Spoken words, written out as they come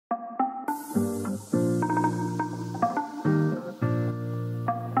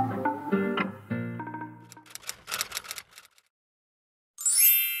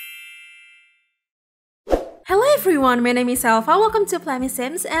everyone, my name is Alpha. Welcome to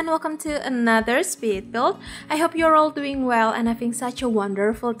plummysims and welcome to another speed build. I hope you're all doing well and having such a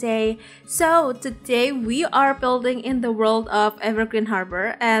wonderful day. So today we are building in the world of Evergreen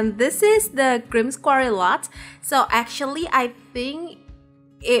Harbor, and this is the Grimm's Quarry lot. So actually I think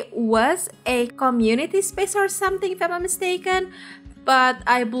it was a community space or something if I'm not mistaken, but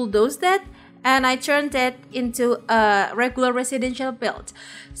I bulldozed it and I turned it into a regular residential build.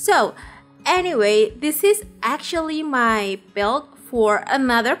 So anyway, this is actually my build for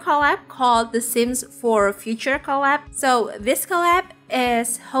another collab called The Sims for Future collab. So this collab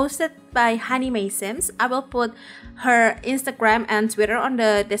is hosted by Honey May Sims. I will put her Instagram and Twitter on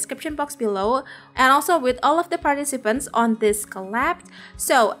the description box below, and also with all of the participants on this collab.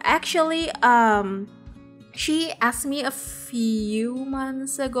 So actually she asked me a few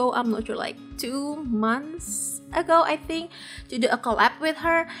months ago, I'm not sure, like 2 months ago I think, to do a collab with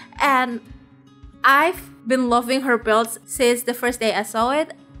her, and I've been loving her builds since the first day I saw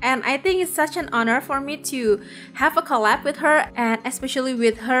it, and I think it's such an honor for me to have a collab with her, and especially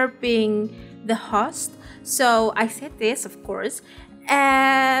with her being the host. So I said this, of course,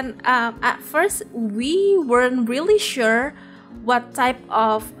 and at first we weren't really sure what type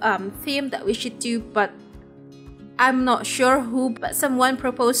of theme that we should do, but I'm not sure who, but someone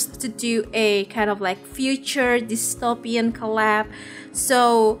proposed to do a kind of like future dystopian collab.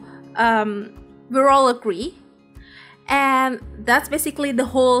 So we all agree, and that's basically the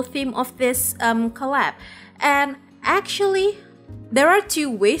whole theme of this collab. And actually there are 2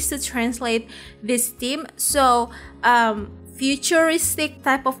 ways to translate this theme. So futuristic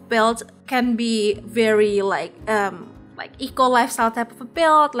type of build can be very like eco lifestyle type of a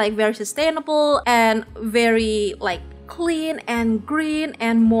build, like very sustainable and very like clean and green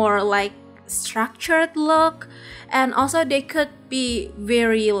and more like structured look. And also they could be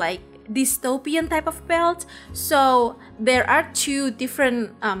very like dystopian type of build. So there are 2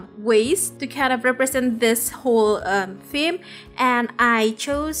 different ways to kind of represent this whole theme, and I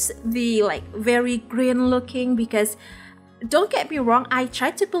chose the like very green looking because, don't get me wrong, I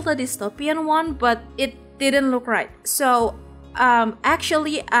tried to build a dystopian one but it didn't look right. So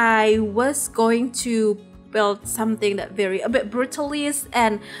actually I was going to build something that a bit brutalist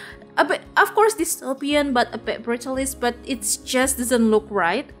and a bit, of course, dystopian, but a bit brutalist, but it just doesn't look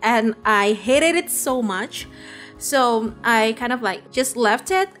right and I hated it so much. So I kind of like just left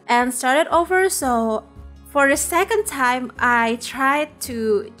it and started over. So for the second time I tried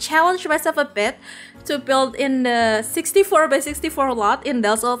to challenge myself a bit to build in the 64 by 64 lot in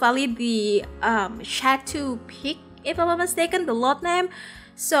Del Sol Valley, the Chateau Peak, if I'm not mistaken, the lot name.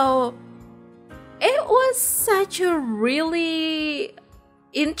 So it was such a really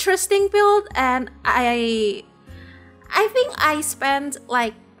interesting build, and I think I spent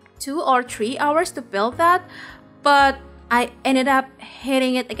like 2 or 3 hours to build that, but I ended up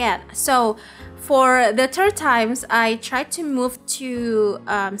hating it again. So for the 3rd times I tried to move to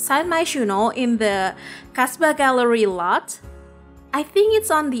San Myshuno in the Kasbah Gallery lot. I think it's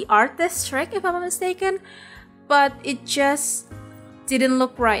on the art district if I'm not mistaken, but it just didn't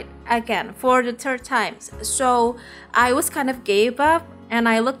look right again for the 3rd times. So I was kind of gave up, and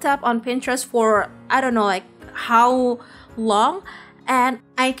I looked up on Pinterest for I don't know like how long, and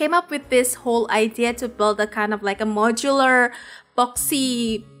I came up with this whole idea to build a kind of like a modular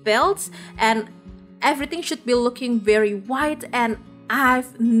boxy build, and everything should be looking very white. And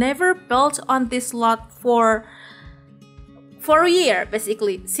I've never built on this lot for a year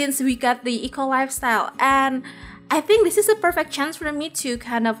basically, since we got the eco lifestyle, and I think this is a perfect chance for me to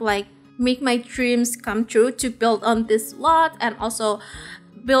kind of like make my dreams come true, to build on this lot and also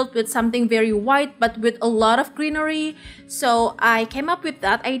build with something very white but with a lot of greenery. So I came up with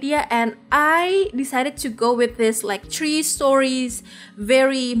that idea, and I decided to go with this like 3 stories,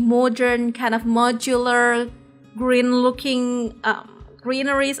 very modern kind of modular green looking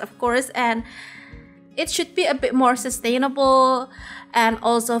greeneries, of course, and it should be a bit more sustainable and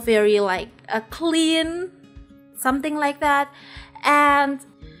also very like clean, something like that, and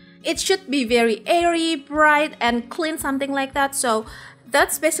it should be very airy, bright and clean, something like that. So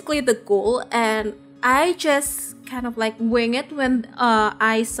that's basically the goal, and I just kind of like wing it when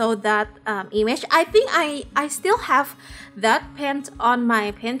I saw that image. I think I still have that pinned on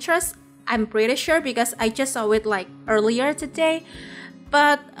my Pinterest, I'm pretty sure, because I just saw it like earlier today.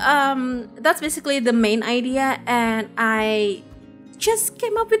 But that's basically the main idea, and I just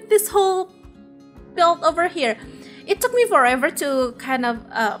came up with this whole build over here. It took me forever to kind of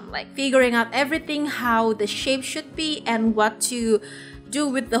like figuring out everything, how the shape should be and what to do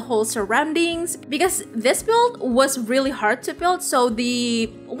with the whole surroundings, because this build was really hard to build. So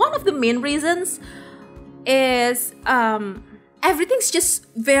one of the main reasons is everything's just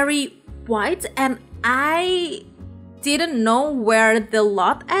very white, and I didn't know where the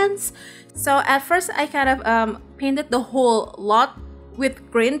lot ends. So at first I kind of painted the whole lot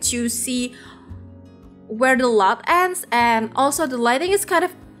with green to see where the lot ends, and also the lighting is kind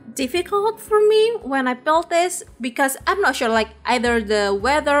of difficult for me when I built this because I'm not sure, like either the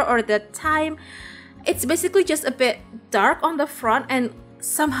weather or the time. It's basically just a bit dark on the front and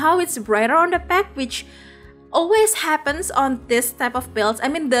somehow it's brighter on the back, which always happens on this type of builds. I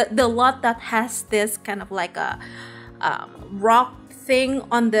mean the lot that has this kind of like a rock thing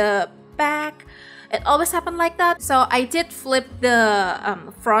on the back, it always happened like that. So I did flip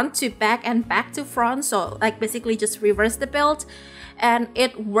the front to back and back to front, so like basically just reverse the build, and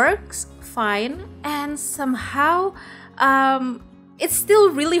it works fine. And somehow it's still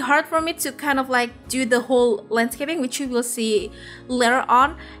really hard for me to kind of like do the whole landscaping, which you will see later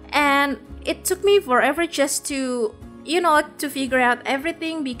on, and it took me forever just to, you know, like to figure out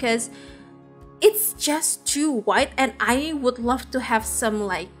everything because it's just too white and I would love to have some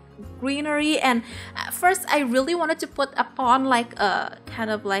like greenery. And at first I really wanted to put a pond, like a kind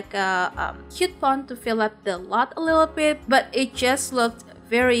of like a cute pond to fill up the lot a little bit, but it just looked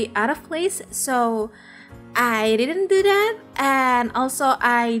very out of place, so I didn't do that. And also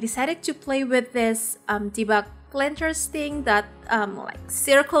I decided to play with this debug planters thing, that like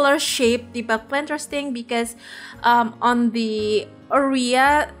circular shape debug planters thing, because on the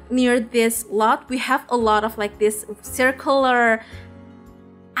area near this lot we have a lot of like this circular,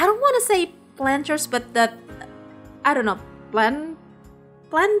 I don't want to say planters, but that, I don't know, plant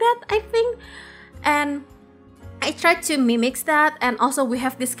bed I think, and I tried to mimic that. And also we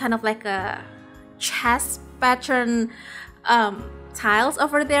have this kind of like a chest pattern tiles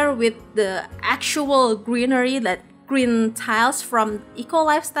over there with the actual greenery, that green tiles from Eco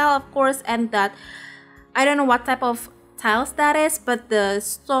Lifestyle of course, and that, I don't know what type of tiles that is, but the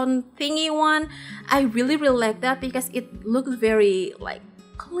stone thingy one, I really like that because it looks very like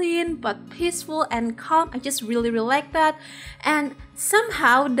clean but peaceful and calm. I just really like that. And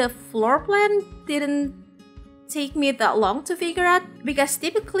somehow the floor plan didn't take me that long to figure out, because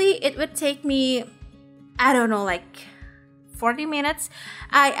typically it would take me, I don't know, like 40 minutes.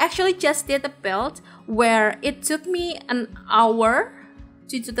 I actually just did a build where it took me an hour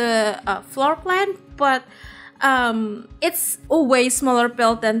to do the floor plan, but it's a way smaller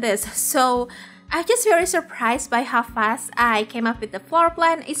build than this. So I'm just very surprised by how fast I came up with the floor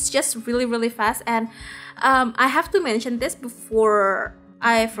plan. It's just really fast. And I have to mention this before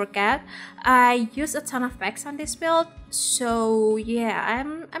I forget, I used a ton of packs on this build, so yeah,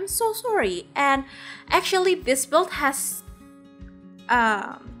 I'm so sorry. And actually this build has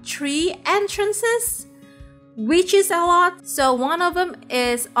 3 entrances, which is a lot. So one of them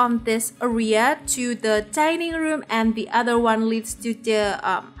is on this area to the dining room, and the other one leads to the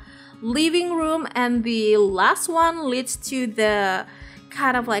living room, and the last one leads to the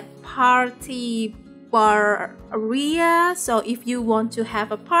kind of like party bar area. So if you want to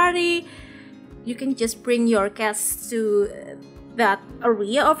have a party, you can just bring your guests to that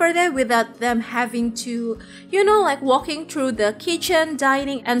area over there without them having to, you know, like walking through the kitchen,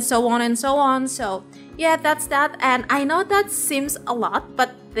 dining, and so on and so on. So yeah, that's that. And I know that seems a lot,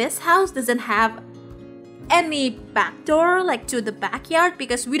 but this house doesn't have any back door like to the backyard,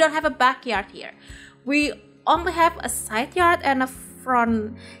 because we don't have a backyard here. We only have a side yard and a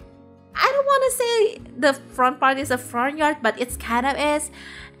front. I don't want to say the front part is a front yard, but it's kind of is.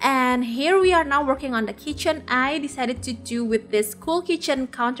 And here we are now working on the kitchen. I decided to do with this cool kitchen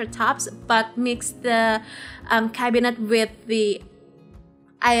countertops, but mix the cabinet with the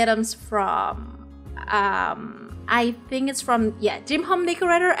items from I think it's from, yeah, Dream Home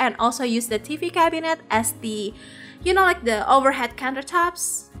Decorator, and also use the TV cabinet as the, you know, like the overhead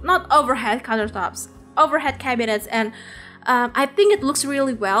countertops, not overhead countertops, overhead cabinets. And I think it looks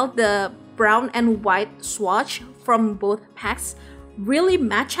really well. The brown and white swatch from both packs really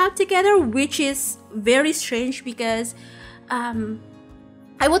match out together, which is very strange because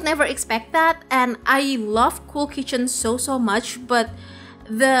I would never expect that. And I love cool kitchen so much, but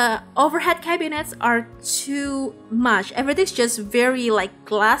the overhead cabinets are too much. Everything's just very like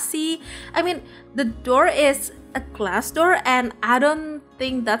glassy. I mean, the door is a glass door, and I don't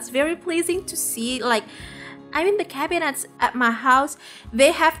think that's very pleasing to see. Like, I mean, the cabinets at my house,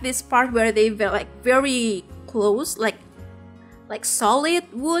 they have this part where they like very close, like solid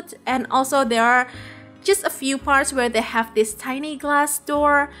wood, and also there are just a few parts where they have this tiny glass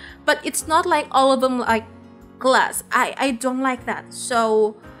door, but it's not like all of them like glass. I don't like that.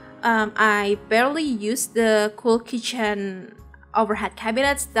 So I barely use the cool kitchen overhead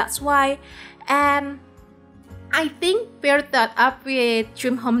cabinets, that's why. And I think paired that up with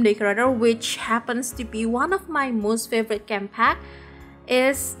Trim Home Decorator, which happens to be one of my most favorite cam pack,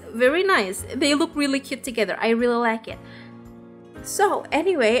 is very nice. They look really cute together. I really like it. So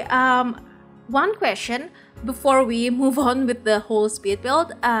anyway, one question before we move on with the whole speed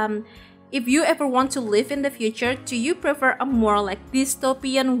build. If you ever want to live in the future, do you prefer a more like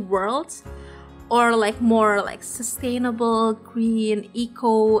dystopian world, or like more like sustainable, green,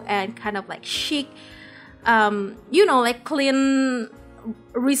 eco, and kind of like chic, you know, like clean,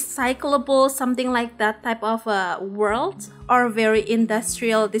 recyclable, something like that type of a world, or very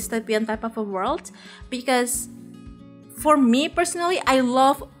industrial, dystopian type of a world? Because for me personally, I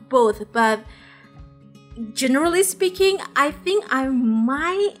love both, but generally speaking, I think I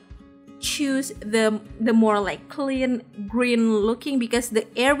might choose the more like clean, green looking, because the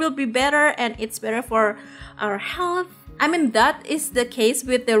air will be better and it's better for our health. I mean, that is the case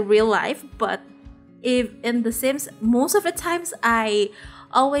with the real life, but if in the Sims, most of the times I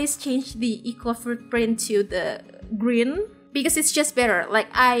always change the eco footprint to the green because it's just better. Like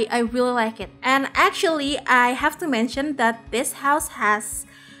I really like it. And actually, I have to mention that this house has,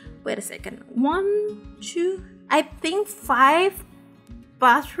 wait a second, 1, 2, I think 5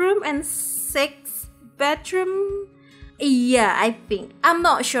 bathroom and 6 bedroom. Yeah, I think, I'm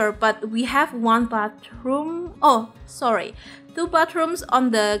not sure, but we have 1 bathroom, oh sorry, 2 bathrooms on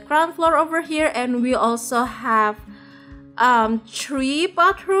the ground floor over here, and we also have 3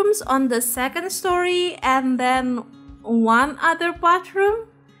 bathrooms on the 2nd story, and then 1 other bathroom.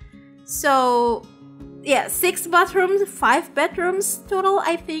 So yeah, 6 bathrooms, 5 bedrooms total,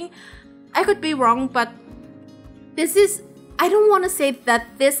 I think. I could be wrong, but this is, I don't want to say that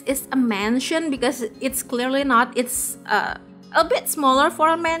this is a mansion, because it's clearly not. It's a bit smaller for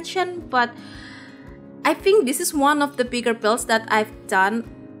a mansion, but I think this is one of the bigger builds that I've done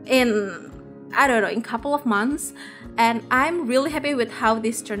in, I don't know, in a couple of months, and I'm really happy with how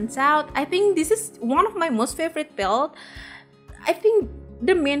this turns out. I think this is one of my most favorite build. I think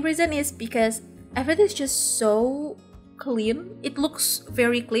the main reason is because everything is just so clean. It looks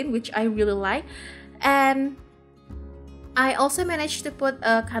very clean, which I really like. And I also managed to put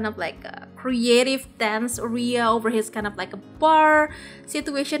a kind of like a creative dance area over here, kind of like a bar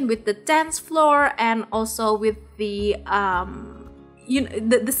situation with the dance floor, and also with the you know,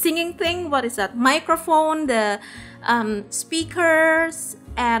 the singing thing, what is that, microphone, the speakers,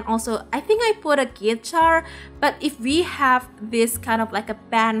 and also I think I put a guitar. But if we have this kind of like a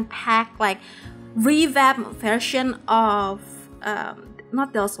band pack, like revamp version of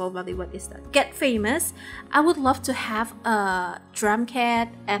not Del Sol Valley, what is that? Get Famous, I would love to have a drum kit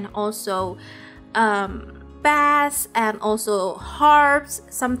and also bass and also harps,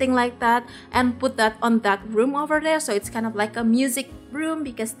 something like that, and put that on that room over there. So it's kind of like a music room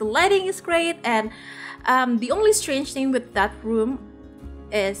because the lighting is great. And the only strange thing with that room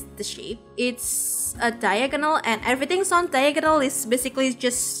is the shape. It's a diagonal, and everything's on diagonal is basically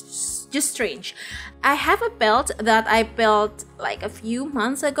just strange. I have a belt that I built like a few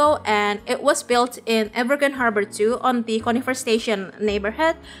months ago, and it was built in Evergreen Harbor 2 on the Conifer Station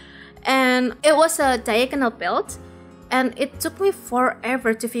neighborhood, and it was a diagonal belt, and it took me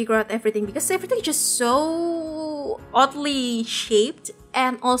forever to figure out everything because everything is just so oddly shaped,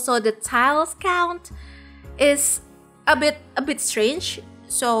 and also the tiles count is a bit strange.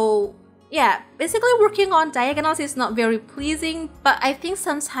 So yeah, basically working on diagonals is not very pleasing, but I think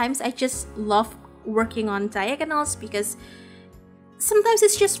sometimes I just love working on diagonals because sometimes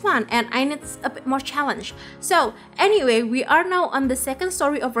it's just fun and I need a bit more challenge. So anyway, we are now on the 2nd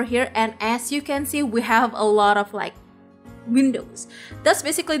story over here, and as you can see, we have a lot of like windows. That's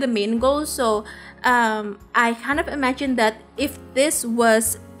basically the main goal. So I kind of imagine that if this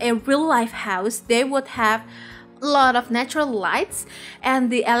was a real life house, they would have a lot of natural lights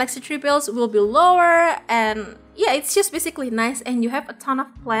and the electricity bills will be lower, and yeah, it's just basically nice, and you have a ton of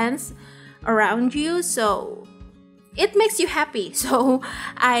plants around you, so it makes you happy. So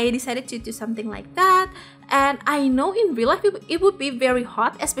I decided to do something like that. And I know in real life it would be very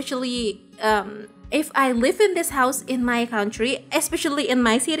hot, especially if I live in this house in my country, especially in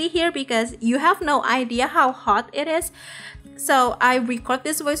my city here, because you have no idea how hot it is. So I record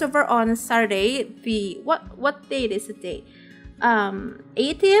this voiceover on Saturday, the what date is today?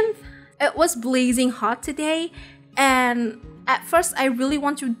 18th. It was blazing hot today, and at first I really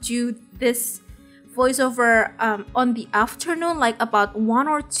want to do this voiceover on the afternoon, like about 1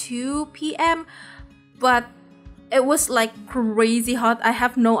 or 2 p.m. but it was like crazy hot. I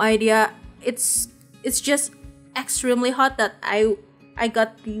have no idea. It's just extremely hot that I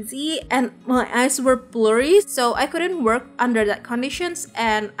got dizzy and my eyes were blurry, so I couldn't work under that conditions,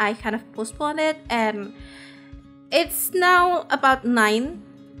 and I kind of postponed it. And it's now about 9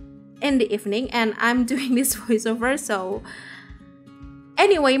 in the evening and I'm doing this voiceover. So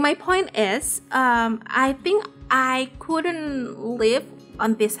anyway, my point is, I think I couldn't live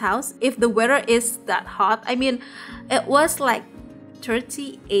on this house if the weather is that hot. I mean, it was like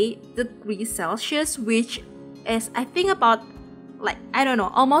 38 degrees Celsius, which is, I think, about like, I don't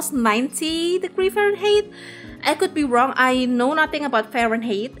know, almost 90 degrees Fahrenheit. I could be wrong. I know nothing about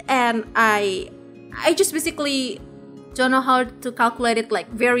Fahrenheit, and I just basically don't know how to calculate it like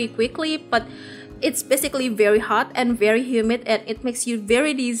very quickly, but it's basically very hot and very humid and it makes you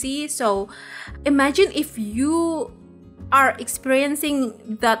very dizzy. So imagine if you are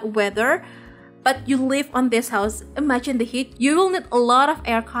experiencing that weather but you live on this house. Imagine the heat. You will need a lot of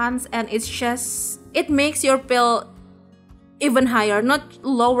air cons, and it makes your bill even higher, not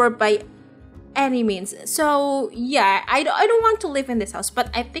lower by any means. So yeah, I don't want to live in this house, but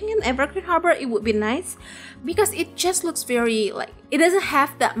I think in Evergreen Harbor it would be nice because it just looks very like, it doesn't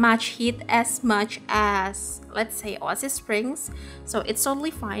have that much heat as much as, let's say, Oasis Springs, so it's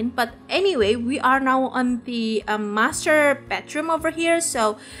totally fine. But anyway, we are now on the master bedroom over here.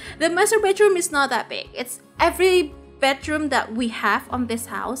 So the master bedroom is not that big. It's every bedroom that we have on this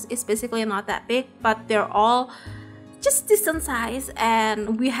house is basically not that big, but they're all just decent size,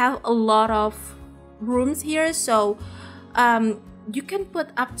 and we have a lot of rooms here. So you can put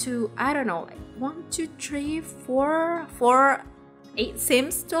up to, I don't know, like 1, 2, 3, 4, 8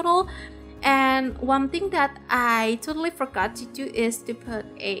 sims total. And one thing that I totally forgot to do is to put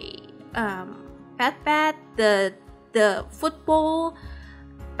a pet bed, the football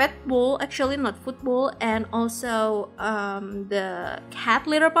pet bowl, actually not football, and also the cat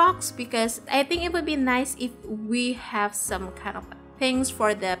litter box, because I think it would be nice if we have some kind of things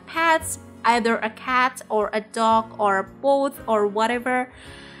for the pets, either a cat or a dog or both or whatever.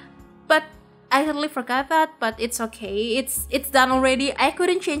 But I totally forgot that, but it's okay. It's done already. I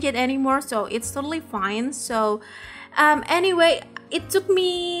couldn't change it anymore, so it's totally fine. So anyway, it took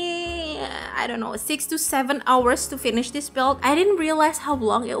me, I don't know, 6 to 7 hours to finish this build. I didn't realize how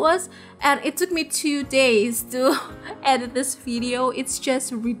long it was, and it took me 2 days to edit this video. It's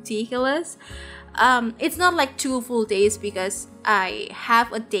just ridiculous. It's not like 2 full days because I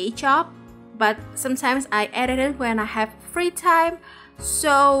have a day job, but sometimes I edit it when I have free time.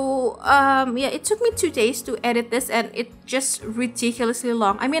 So yeah, it took me 2 days to edit this, and it's just ridiculously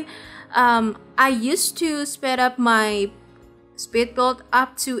long. I mean, I used to speed up my speed build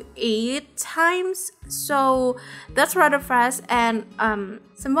up to 8 times, so that's rather fast. And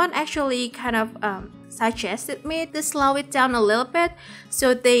someone actually kind of suggested me to slow it down a little bit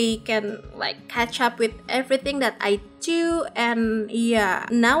so they can like catch up with everything that I do. And yeah,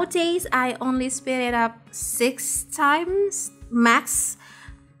 nowadays I only speed it up 6 times max,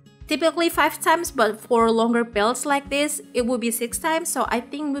 typically 5 times, but for longer builds like this it would be 6 times. So I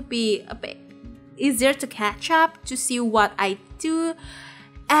think it would be a bit easier to catch up, to see what I do.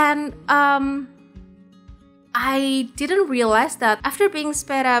 And I didn't realize that after being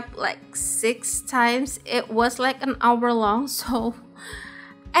sped up like 6 times, it was like an hour long. So,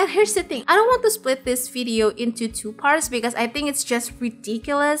 and here's the thing, I don't want to split this video into 2 parts because I think it's just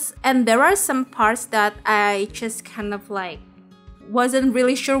ridiculous, and there are some parts that I just kind of like wasn't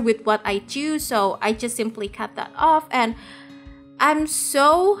really sure with what I do, so I just simply cut that off. And I'm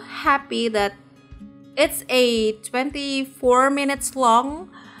so happy that it's a 24 minutes long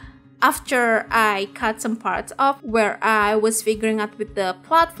after I cut some parts off where I was figuring out with the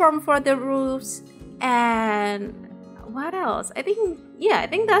platform for the roofs. And what else? I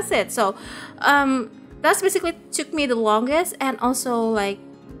think that's it. So that's basically took me the longest, and also like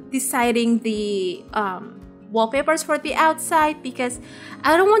deciding the wallpapers for the outside, because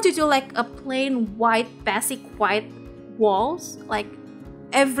I don't want to do like a plain white, basic white walls like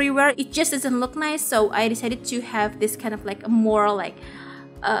everywhere. It just doesn't look nice. So I decided to have this kind of like a more like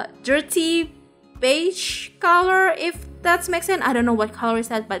dirty beige color, if that makes sense. I don't know what color is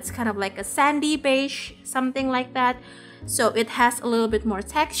that, but it's kind of like a sandy beige, something like that. So it has a little bit more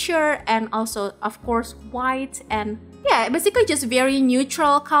texture, and also of course white, and yeah, basically just very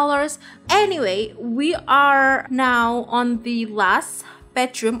neutral colors. Anyway, we are now on the last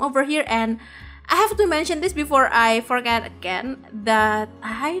bedroom over here, and I have to mention this before I forget again, that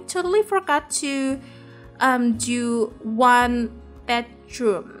I totally forgot to do one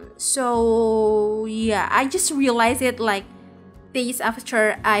bedroom. So yeah, I just realized it like days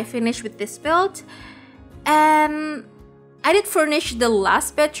after I finished with this build. And I did furnish the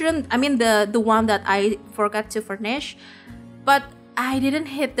last bedroom, I mean the one that I forgot to furnish, but I didn't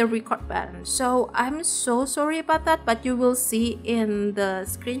hit the record button, so I'm so sorry about that, but you will see in the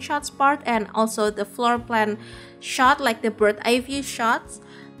screenshots part and also the floor plan shot, like the bird eye view shots.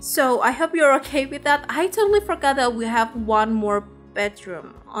 So I hope you're okay with that. I totally forgot that we have one more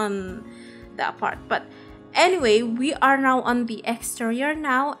bedroom on that part, but anyway, we are now on the exterior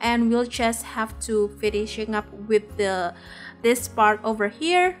now, and we'll just have to finishing up with this part over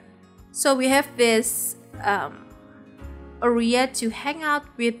here. So we have this area to hang out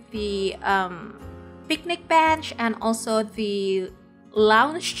with the picnic bench and also the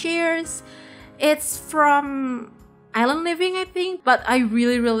lounge chairs. It's from Island Living, I think, but I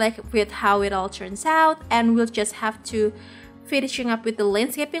really like with how it all turns out, and we'll just have to finishing up with the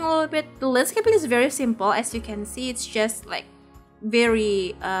landscaping a little bit. The landscaping is very simple, as you can see. It's just like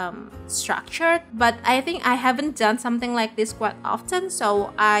very structured, but I think I haven't done something like this quite often,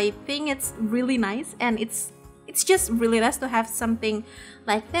 so I think it's really nice, and it's just really nice to have something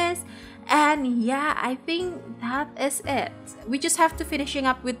like this. And yeah, I think that is it. We just have to finishing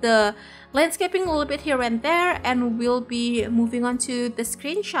up with the landscaping a little bit here and there, and we'll be moving on to the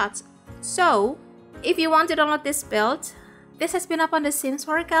screenshots. So if you want to download this build, this has been up on the Sims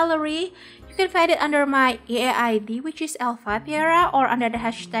 4 gallery. You can find it under my EA ID, which is elfathiera, or under the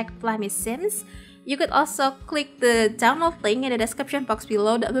hashtag plummysims. You could also click the download link in the description box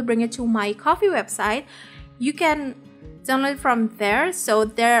below that will bring you to my Ko-fi website. You can download from there. So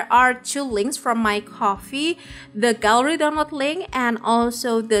there are two links from my Ko-fi, the gallery download link and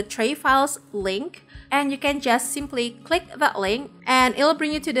also the tray files link. And you can just simply click that link and it'll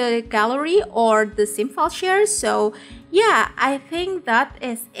bring you to the gallery or the sim file share. So yeah, I think that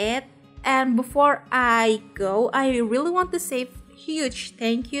is it. And before I go, I really want to say a huge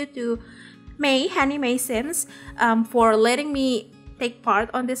thank you to Honey May Sims for letting me take part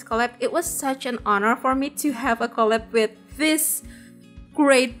on this collab. It was such an honor for me to have a collab with these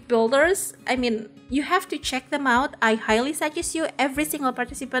great builders. I mean, you have to check them out. I highly suggest you. Every single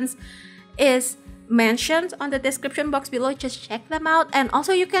participant is mentioned on the description box below. Just check them out, and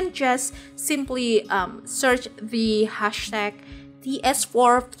also you can just simply search the hashtag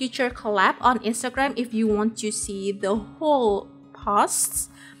TS4 Future Collab on Instagram if you want to see the whole posts.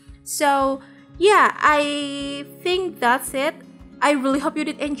 So yeah, I think that's it. I really hope you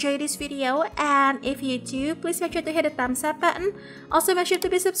did enjoy this video, and if you do, please make sure to hit the thumbs up button. Also make sure to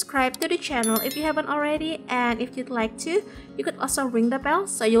be subscribed to the channel if you haven't already, and if you'd like to, you could also ring the bell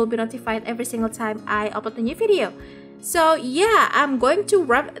so you'll be notified every single time I upload a new video. So yeah, I'm going to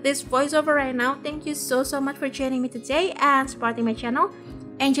wrap this voiceover right now. Thank you so much for joining me today and supporting my channel.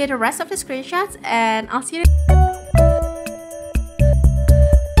 Enjoy the rest of the screenshots, and I'll see you